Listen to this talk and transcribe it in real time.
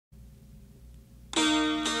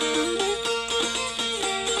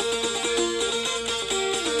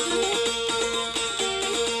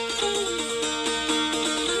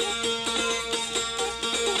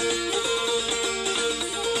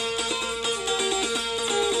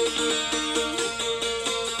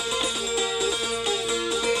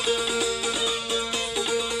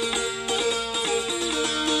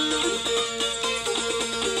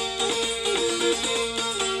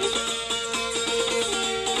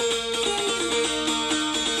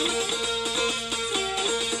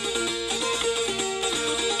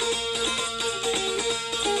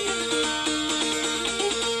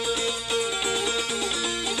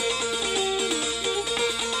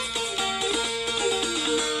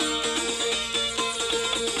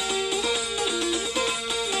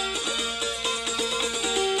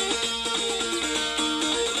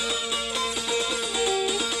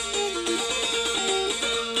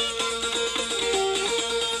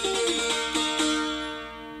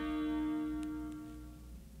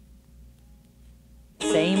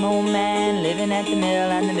living at the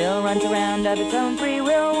mill, and the mill runs around of its own free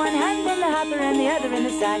will. One hand in the hopper and the other in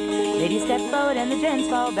the sack. Ladies step forward and the gents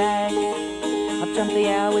fall back. Up jumped the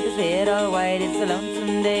owl with his head all white. It's a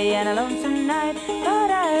lonesome day and a lonesome night.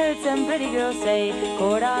 Thought I heard some pretty girls say,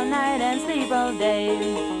 court all night and sleep all day.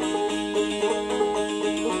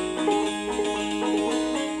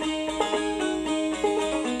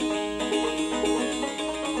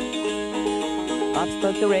 Up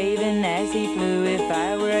spoke the raven as he flew. If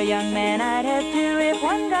I were a young man, I'd have two. If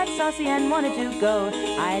one got saucy and wanted to go,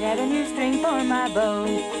 I'd have a new string for my bow.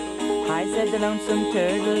 Hi, said the lonesome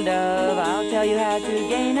turtle dove, I'll tell you how to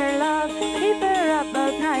gain her love. Keep her up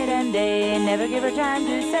both night and day, never give her time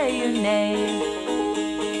to say you nay.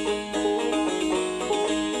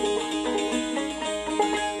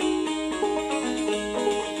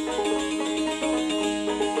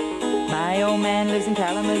 My old man lives in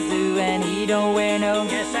Kalamazoo, and he don't wear no...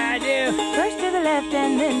 Yes, I do. First to the left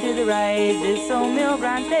and then to the right, this old mill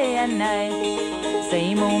grinds day and night.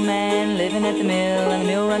 Same old man living at the mill, and the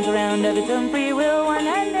mill runs around of its own free will. One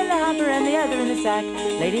hand in the hopper and the other in the sack.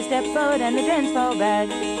 Ladies step forward and the gents fall back.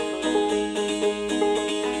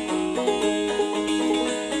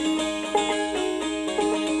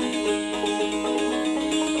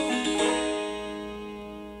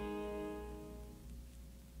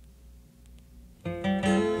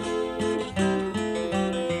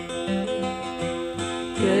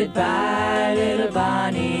 Goodbye, little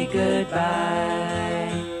Bonnie, goodbye.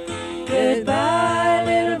 Goodbye,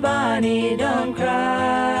 little Bonnie, don't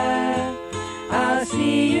cry. I'll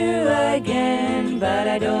see you again, but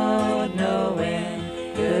I don't know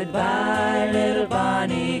when. Goodbye, little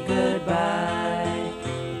Bonnie, goodbye.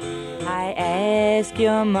 I asked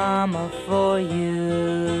your mama for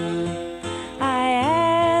you. I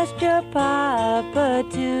asked your papa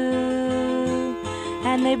too.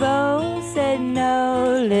 And they both said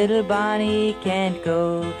no, little Bonnie can't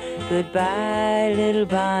go. Goodbye, little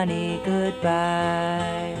Bonnie,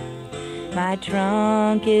 goodbye. My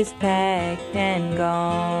trunk is packed and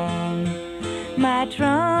gone. My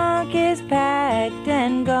trunk is packed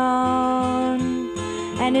and gone.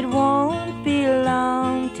 And it won't be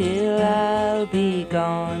long till I'll be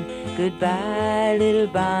gone. Goodbye, little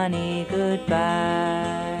Bonnie,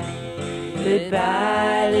 goodbye.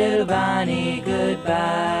 Goodbye, little Bonnie,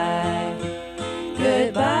 goodbye.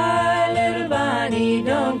 Goodbye, little Bonnie,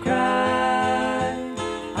 don't cry.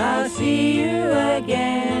 I'll see you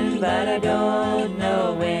again, but I don't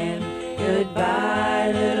know when.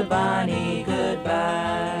 Goodbye, little Bonnie, goodbye.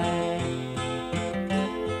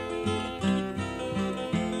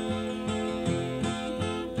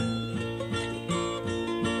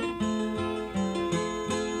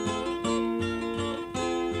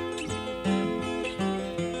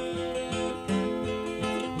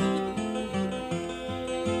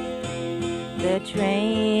 The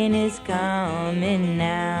train is coming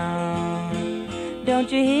now. Don't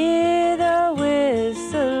you hear the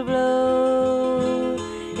whistle blow?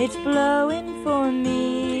 It's blowing for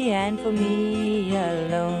me and for me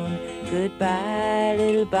alone. Goodbye,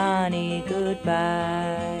 little Bonnie,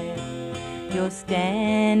 goodbye. You'll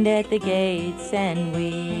stand at the gates and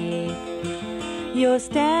weep. You'll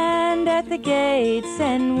stand at the gates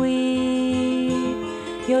and weep.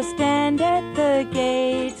 You'll stand at the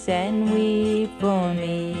gates and weep for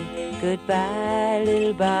me. Goodbye,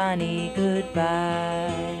 little Bonnie,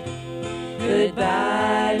 goodbye.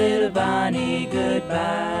 Goodbye, little Bonnie,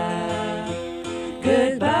 goodbye.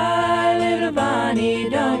 Goodbye, little Bonnie,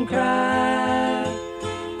 don't cry.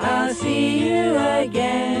 I'll see you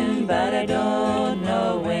again, but I don't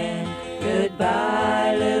know when.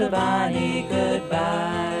 Goodbye, little Bonnie,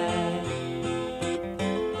 goodbye.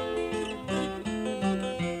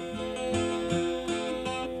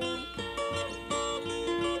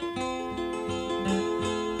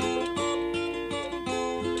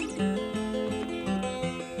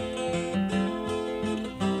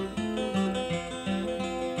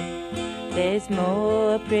 There's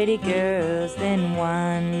more pretty girls than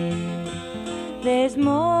one. There's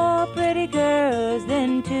more pretty girls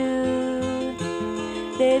than two.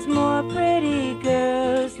 There's more pretty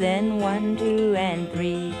girls than 1, 2, and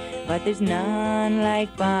 3. But there's none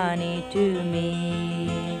like Bonnie to me.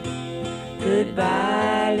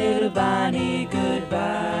 Goodbye, little Bonnie,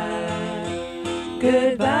 goodbye.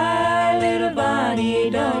 Goodbye, little Bonnie,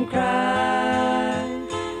 don't cry.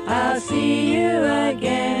 I'll see you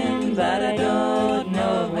again, but I don't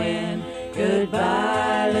know when.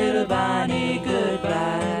 Goodbye, little Bonnie,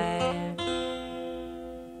 goodbye.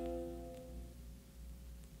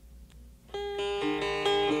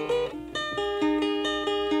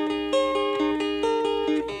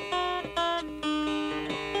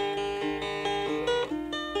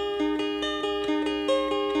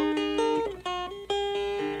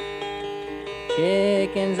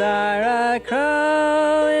 Chickens are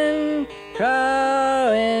a-crowing,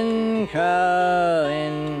 crowing,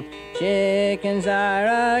 crowing. Chickens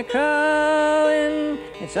are a-crowing,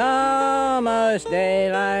 it's almost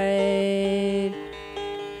daylight.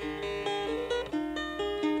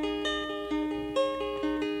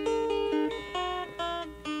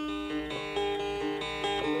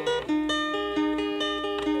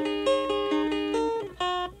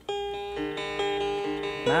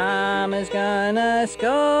 Mama's gonna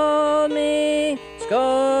scold me,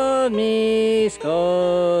 scold me,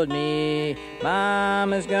 scold me.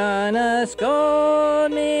 Mama's gonna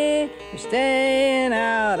scold me for staying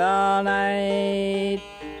out all night.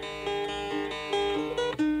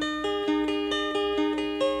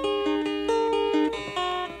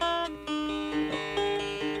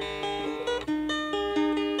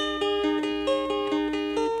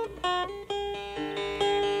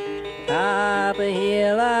 Papa,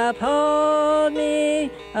 he'll uphold me,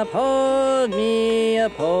 uphold me,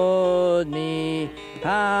 uphold me.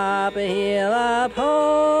 Papa, he'll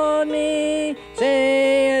uphold me,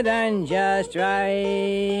 say you done just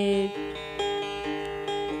right.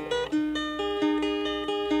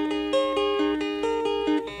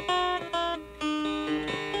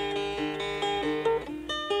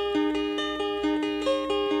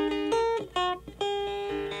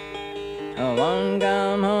 I won't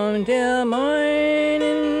come home till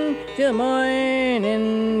morning, till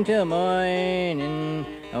morning, till morning.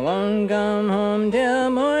 I won't come home till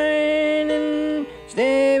morning,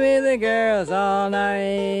 stay with the girls all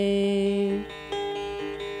night.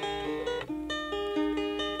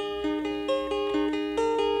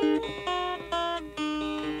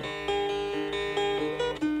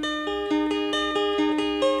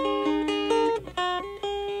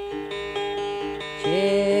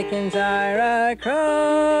 Chickens are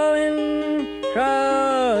a-crowing,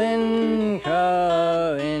 crowing,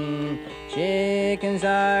 crowing. Chickens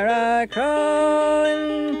are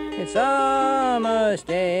a-crowing, it's almost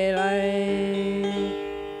daylight.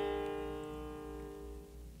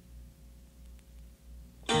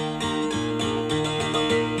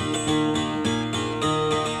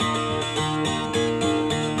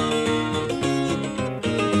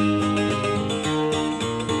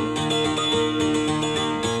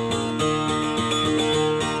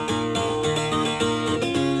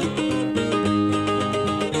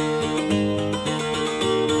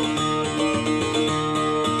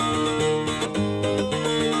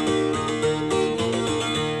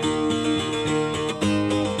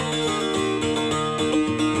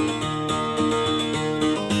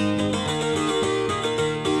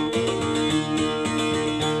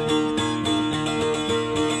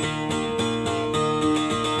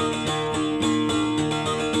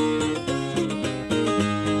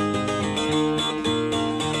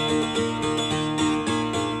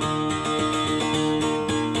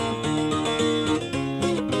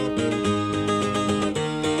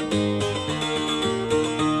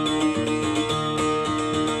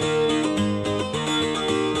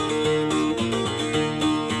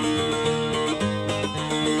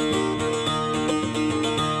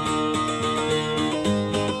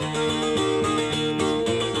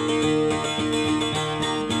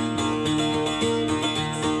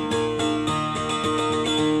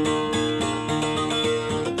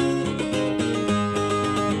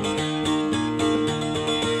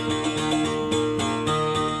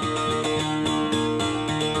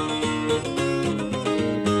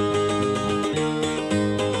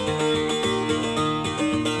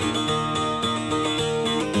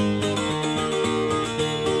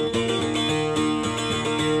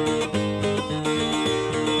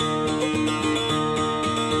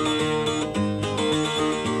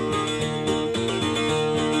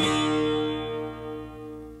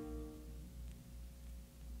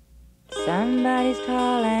 Somebody's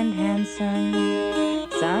tall and handsome,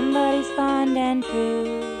 somebody's fond and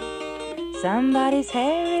true. Somebody's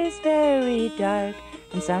hair is very dark,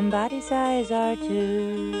 and somebody's eyes are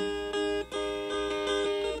too.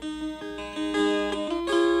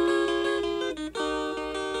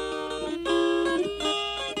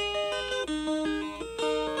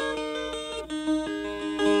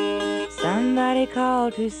 Somebody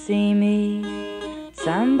called to see me,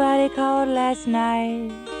 somebody called last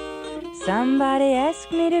night. Somebody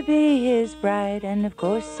asked me to be his bride, and of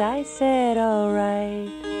course I said all right.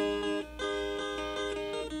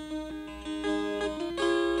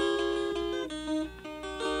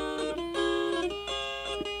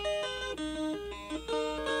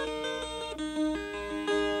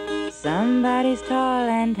 Somebody's tall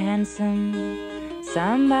and handsome,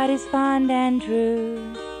 somebody's fond and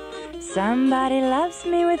true. Somebody loves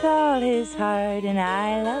me with all his heart, and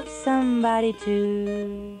I love somebody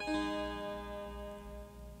too.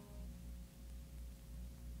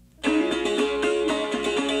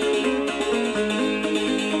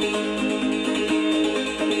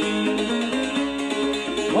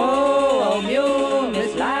 Whoa, Mule,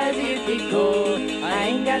 Miss Liza, you keep cool. I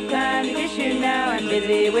ain't got time to kiss you now, I'm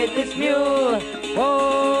busy with this mule.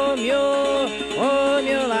 Whoa,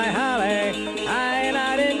 Mule, I holler. I'm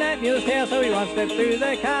not in that mule's tail, so he won't slip through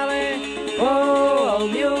the collar. Whoa,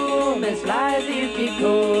 Mule, Miss Liza, you keep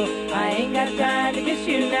cool. I ain't got time to kiss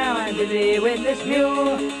you now, I'm busy with this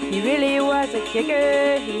mule. He really was a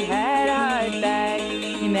kicker, he had a hard back.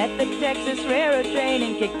 He met the Texas Railroad train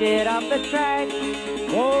and kicked it off the track.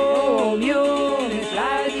 Whoa, Mule, Miss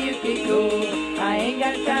Liza, you keep cool. I ain't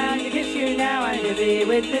got time to kiss you now, I'm busy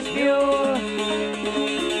with this mule.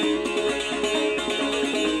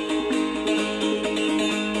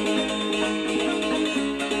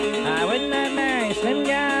 I would not marry Slim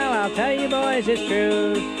Gal, I'll tell you boys it's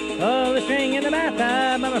true. Pull the string in the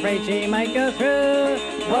bathtub, I'm afraid she might go through.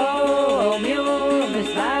 Whoa, Mule, Miss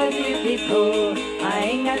Liza, you keep cool. I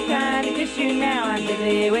ain't got time to kiss you now, I'm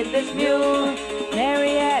busy with this mule.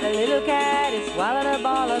 Mary had a little cat, it swallowed a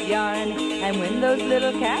ball of yarn, and when those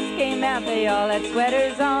little cats came out, they all had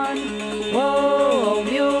sweaters on. Whoa,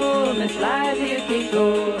 Mule, Miss Liza, you keep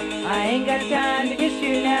cool. I ain't got time to kiss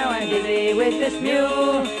you now, I'm busy with this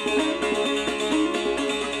mule.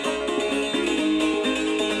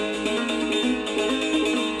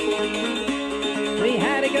 We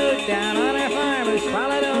had a goat down on our farm who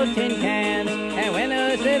swallowed old tin cans, and when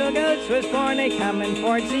those little goats was born, they come in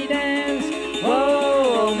Ford sedans.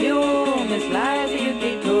 Whoa, Mule, Miss Liza, you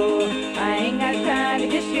keep cool. I ain't got time to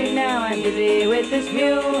kiss you now, I'm busy with this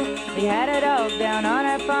mule. We had a dog down on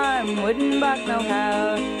our farm, wouldn't bark no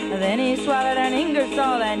how. Then he swallowed an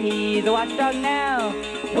Ingersoll, and he's a watchdog now.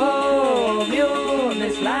 Whoa, Mule,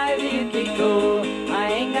 Miss Liza, you keep cool.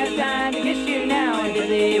 I ain't got time to kiss you now, I'm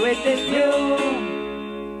busy with this mule.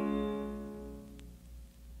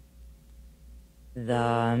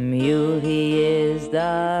 The mule, he is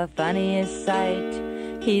the funniest sight.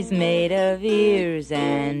 He's made of ears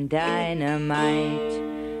and dynamite.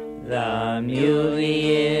 The mule,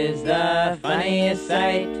 he is the funniest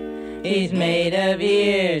sight. He's made of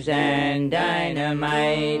ears and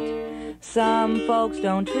dynamite. Some folks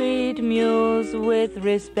don't treat mules with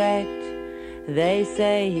respect. They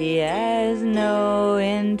say he has no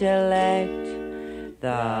intellect.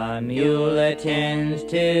 The mule attends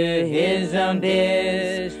to his own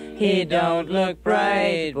biz. He don't look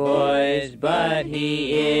bright, boys, but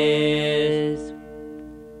he is.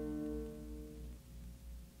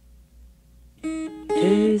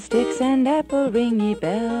 Two sticks and apple, ring ye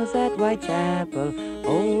bells at Whitechapel.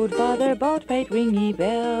 Old Father Baldpate, ring ye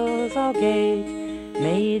bells all gate.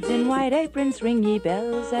 Maids in white aprons, ring ye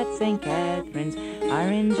bells at St. Catherine's.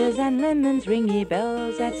 Oranges and lemons, ring ye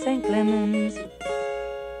bells at St. Clement's.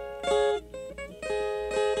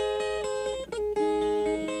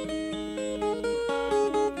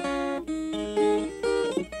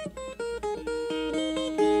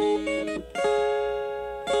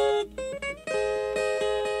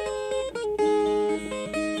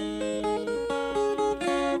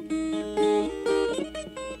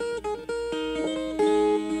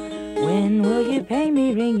 When will you pay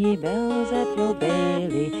me? Ring ye bells at your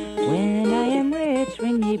Bailey. When I am rich,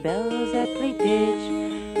 ring ye bells at Fleet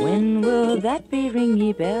Ditch. When will that be? Ring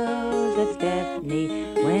ye bells at Stepney.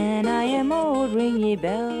 When I am old, ring ye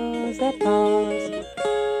bells at Paul's.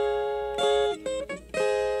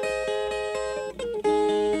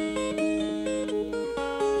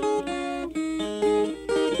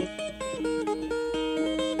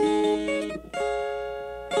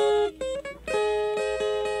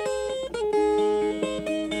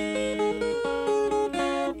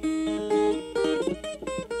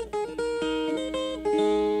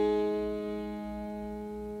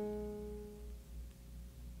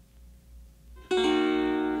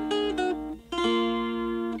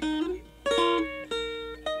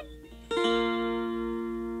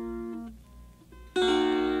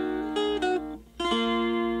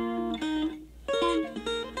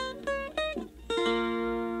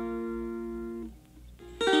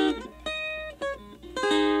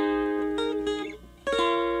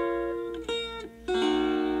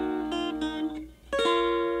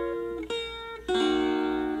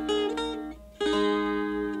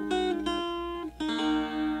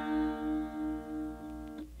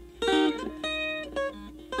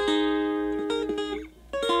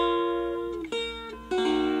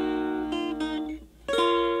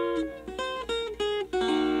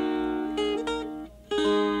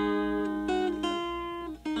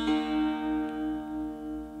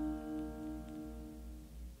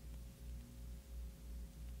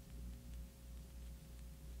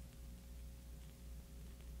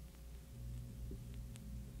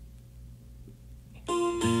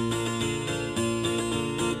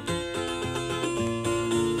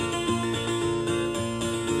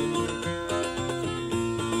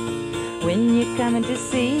 when you're coming to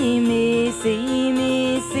see me, see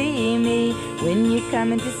me, see me. When you're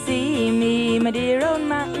coming to see me, my dear old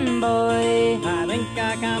mountain boy. I think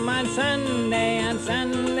I'll come on Sunday, on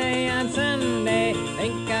Sunday, on Sunday.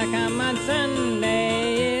 Think I'll come on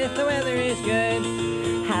Sunday if the weather is good.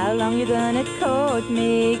 How long you gonna court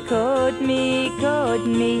me, court me, court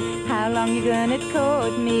me? How long you gonna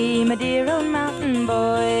court me, my dear old mountain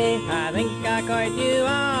boy? I think I'll court you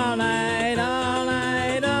all night, all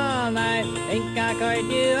night, all night. Think I'll court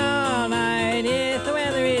you all night if the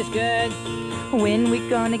weather is good. When we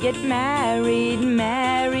gonna get married,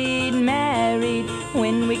 married, married?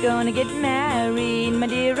 When we gonna get married, my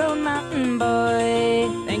dear old mountain boy?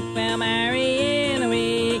 Think we'll marry in a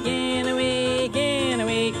week, in a week, in a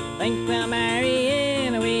week. Think we'll marry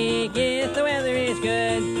in a week if the weather is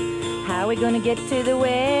good. How we gonna get to the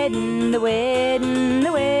wedding, the wedding,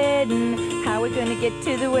 the wedding? How we gonna get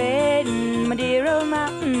to the wedding, my dear old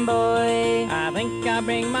mountain boy? I think I'll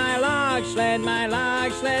bring my log sled, my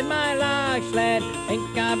log sled, my log sled.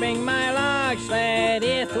 Think I'll bring my log sled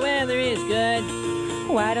if the weather is good.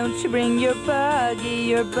 Why don't you bring your buggy,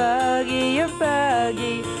 your buggy, your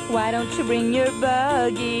buggy? Why don't you bring your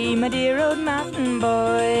buggy, my dear old mountain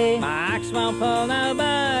boy? My ox won't pull no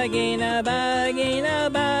buggy, no buggy, no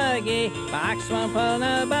buggy. My ox won't pull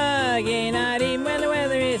no buggy, not even when the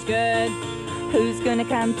weather is good. Who's gonna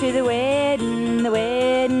come to the wedding, the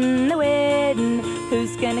wedding, the wedding?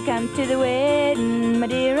 Who's gonna come to the wedding, my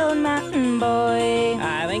dear old mountain boy?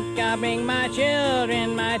 I think I'll bring my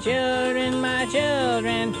children, my children, my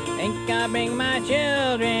children. Think I'll bring my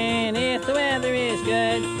children if the weather is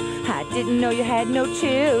good. I didn't know you had no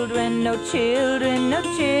children, no children, no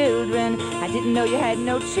children. I didn't know you had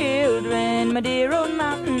no children, my dear old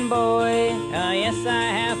mountain boy. Oh, yes, I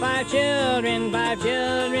have 5 children, 5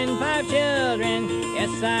 children, 5 children.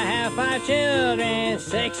 Yes, I have 5 children,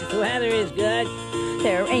 6 if the weather is good.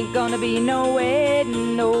 There ain't gonna be no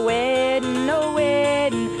wedding, no wedding, no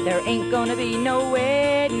wedding. There ain't gonna be no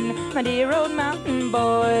wedding, my dear old mountain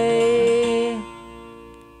boy.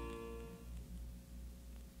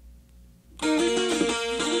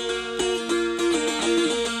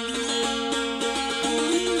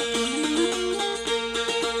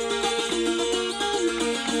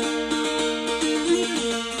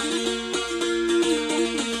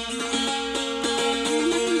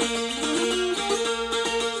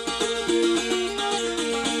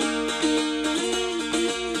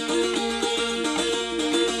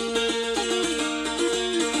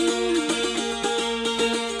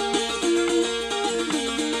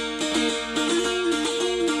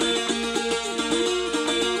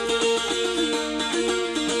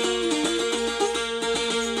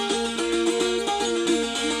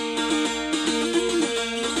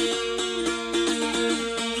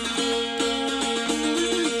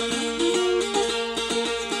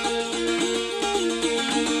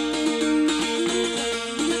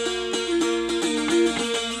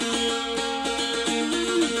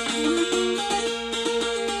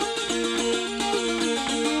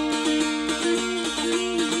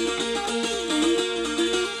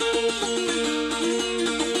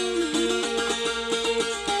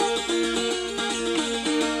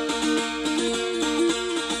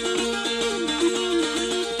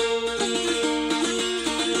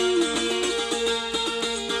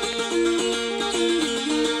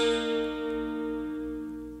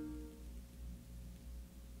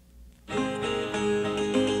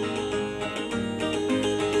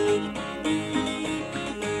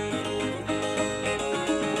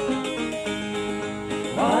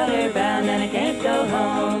 Waterbound and I can't go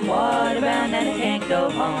home. Waterbound and I can't go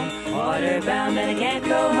home. Waterbound and I can't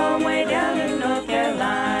go home. Way down in North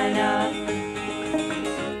Carolina.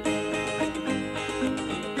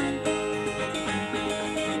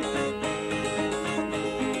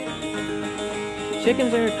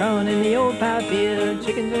 Chickens are crowing in the old plowed field.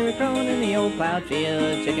 Chickens are crowing in the old plowed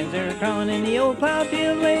field. Chickens are crowing in the old plowed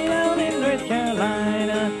field way down in North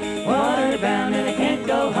Carolina. Waterbound and I can't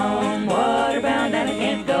go home. Waterbound and I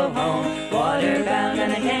can't go home. Waterbound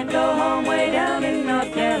and I can't go home. Way down in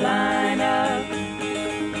North Carolina.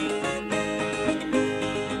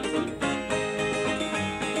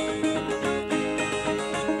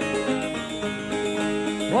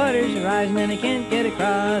 Water's rising and I can't get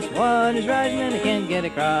across. Water's rising and I can't get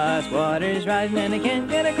across. Water's rising and I can't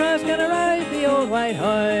get across. Gonna ride the old white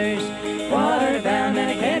horse. Waterbound and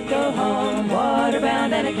I can't go home.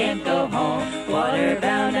 Waterbound and I can't go home.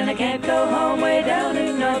 Waterbound and I can't go home. Way down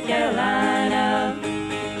in North Carolina.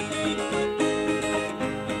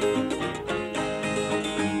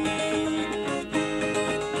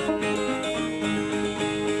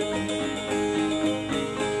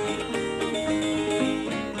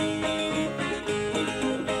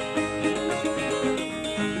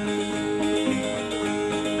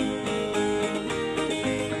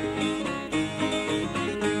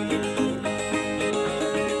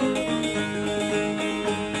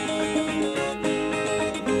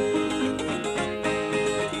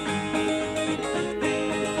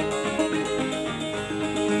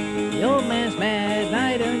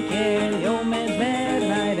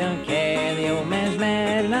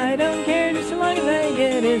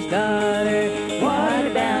 his daughter.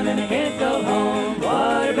 Waterbound and I can't go home.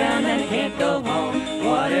 Waterbound and I can't go home.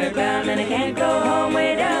 Waterbound and I can't go home.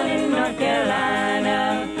 Way down in North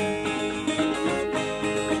Carolina.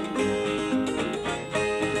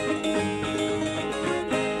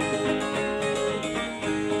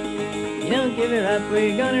 If you don't give her up,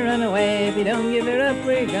 we're gonna run away. If you don't give her up,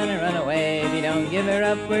 we're gonna run away. If you don't give her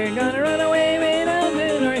up, we're gonna run away way down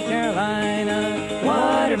to North Carolina.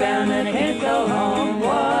 Waterbound and I can't go home.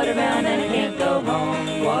 Waterbound and I can't go home.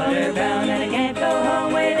 Waterbound and I can't go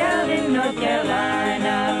home. Way down in North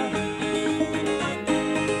Carolina.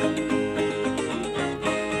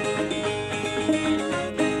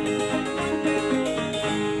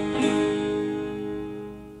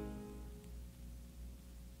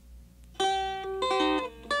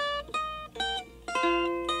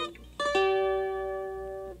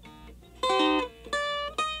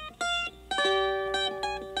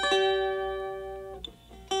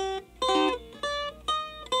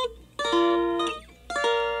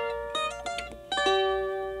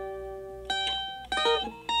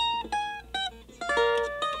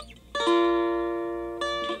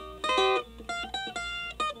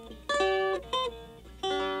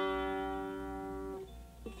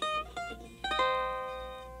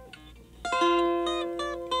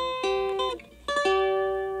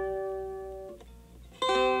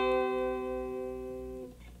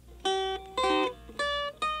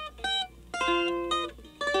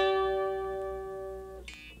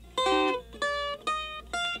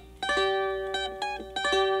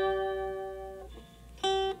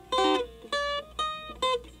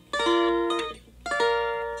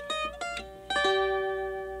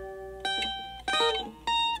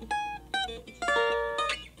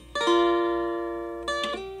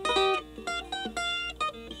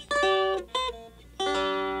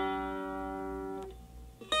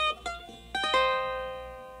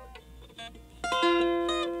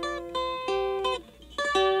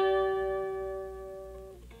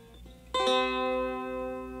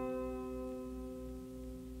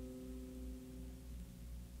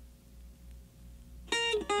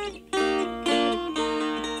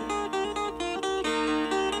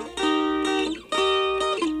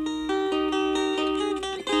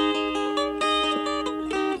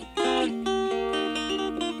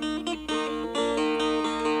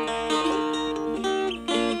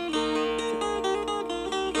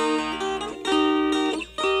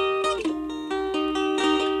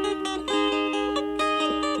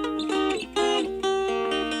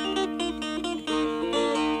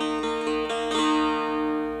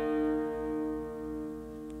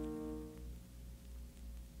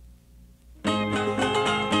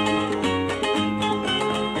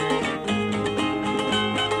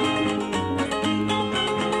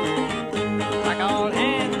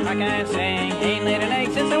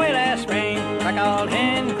 Cluck Old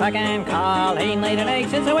Hen, cluck and call, ain't laid an egg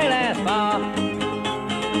since away last fall.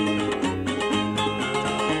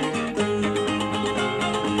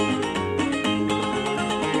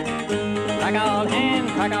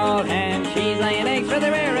 Cluck Old Hen, she's laying eggs for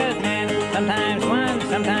the rarest men. Sometimes one,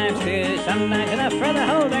 sometimes two, sometimes enough for the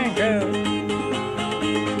whole darn crew.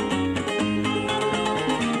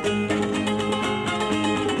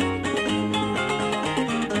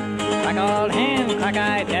 Cluck Old Hen, cluck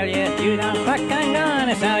I tell you, if you don't cluck I'm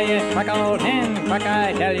gonna sell you. Cluck Old Hen, cluck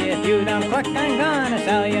I tell you, if you don't cluck I'm gonna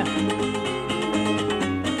sell you.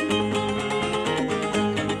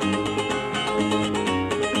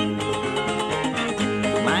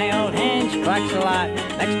 My old hen, she clucks a lot.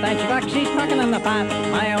 Next time she clucks, she's clucking on the pot.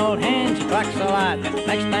 My old hen, she clucks a lot.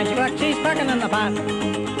 Next time she clucks, she's clucking on the pot.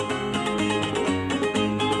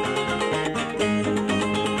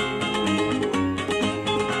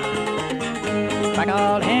 Cluck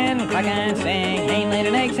Old Hen, cluck and sing, ain't laid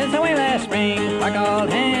an egg since away last spring. Cluck Old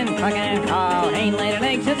Hen, cluck and call, ain't laid an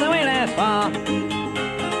egg since away last fall.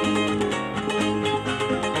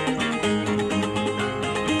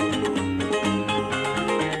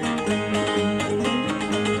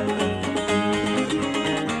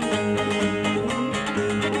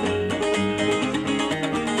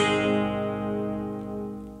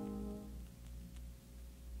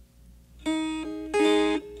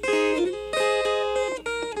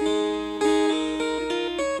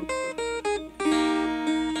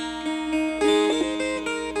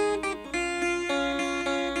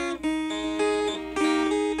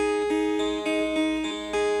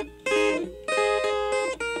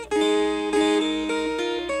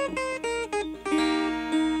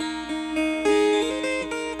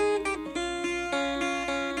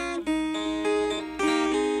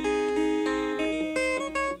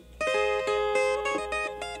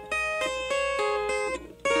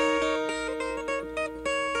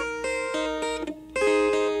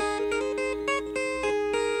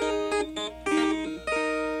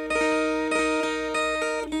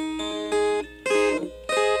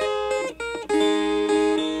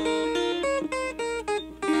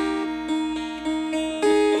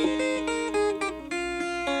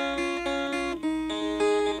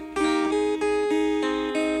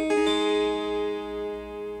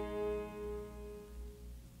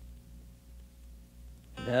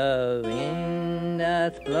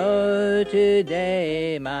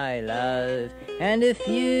 today, my love, and a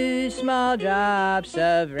few small drops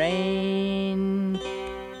of rain.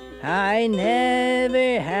 I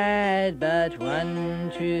never had but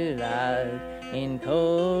one true love, in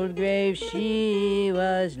cold grave she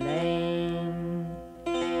was lain.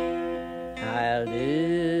 I'll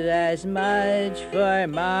do as much for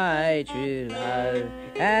my true love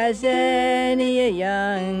as any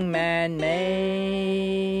young man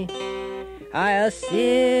may. I'll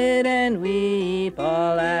sit and weep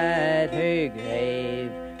all at her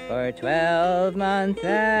grave for 12 months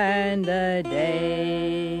and a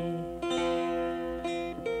day.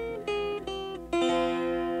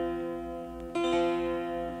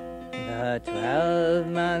 The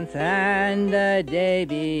 12-month and a day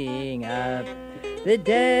being up, the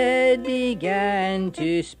dead began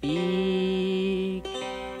to speak.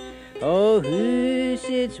 Oh, who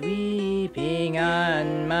sits weeping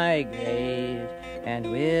on my grave and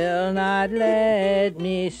will not let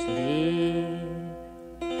me sleep?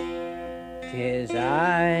 'Tis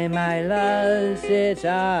I, my love, sits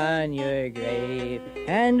on your grave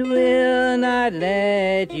and will not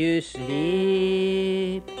let you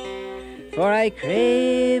sleep. For I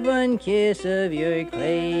crave one kiss of your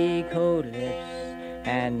clay-cold lips,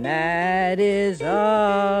 and that is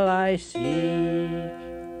all I seek.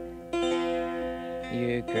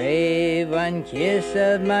 You crave one kiss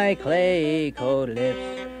of my clay-cold lips,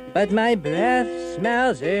 but my breath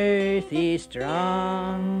smells earthy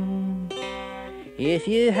strong. If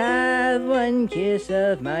you have one kiss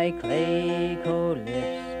of my clay-cold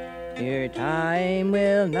lips, your time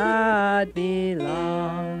will not be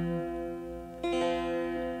long.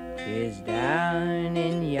 'Tis down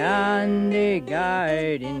in yonder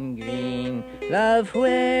garden green, love,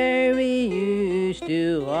 where we used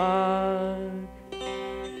to walk.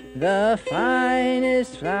 The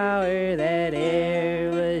finest flower that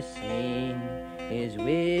e'er was seen is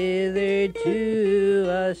withered to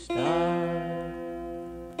a stalk.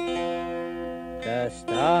 The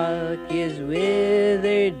stalk is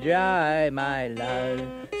withered dry, my love,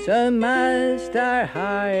 so must our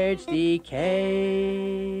hearts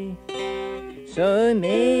decay. So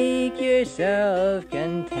make yourself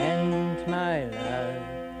content, my love,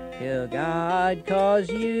 till God calls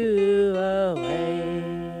you away.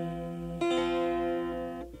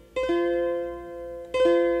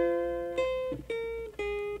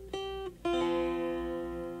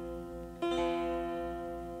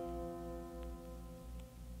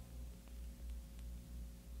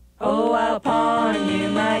 Oh, I'll pawn you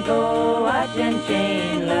my gold watch and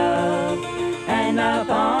chain, love, and I'll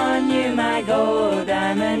pawn you my gold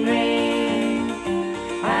diamond ring.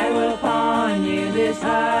 I will pawn you this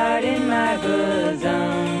heart in my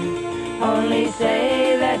bosom, only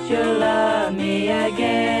say that you'll love me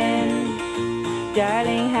again.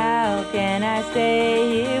 Darling, how can I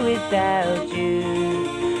stay here without you?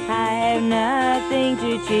 I have nothing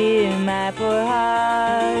to cheer my poor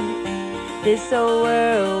heart. This old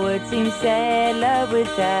world would seem sad, love,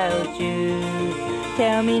 without you.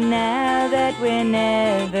 Tell me now that we're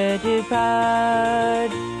never to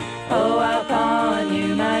part. Oh, I'll pawn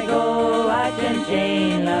you my gold watch and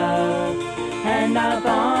chain, love, and I'll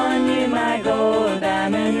pawn you my gold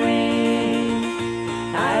diamond ring.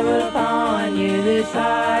 I will pawn you this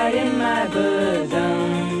heart in my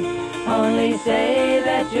bosom, only say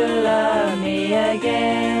that you'll love me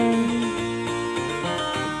again.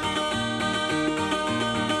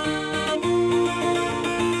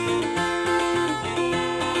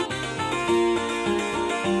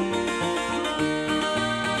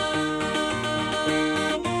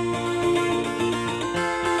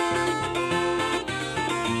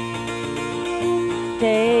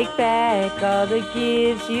 Take back all the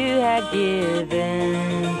gifts you have given,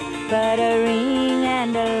 but a ring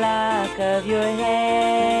and a lock of your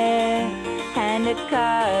hair, and a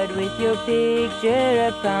card with your picture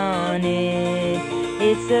upon it.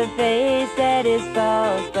 It's a face that is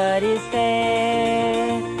false but is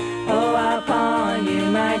fair. Oh, I'll pawn you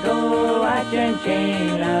my gold watch and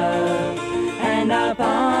chain, love, and I'll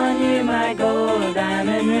pawn you my gold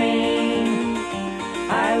diamond ring.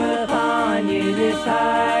 I will pawn you this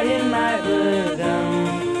heart in my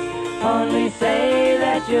bosom, only say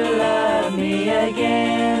that you'll love me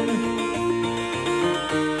again.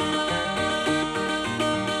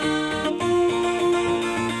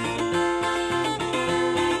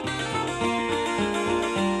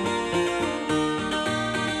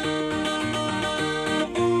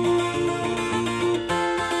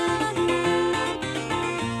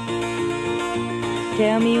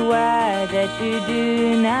 Tell me why that you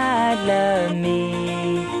do not love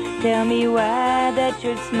me. Tell me why that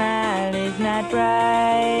your smile is not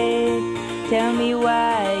bright. Tell me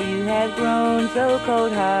why you have grown so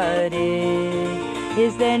cold-hearted.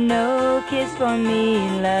 Is there no kiss for me,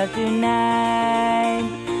 love, tonight?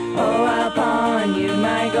 Oh, I'll pawn you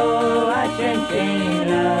my gold watch and chain,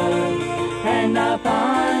 love, and I'll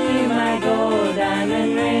pawn you my gold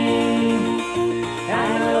diamond ring.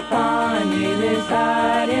 I will pawn you this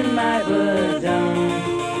heart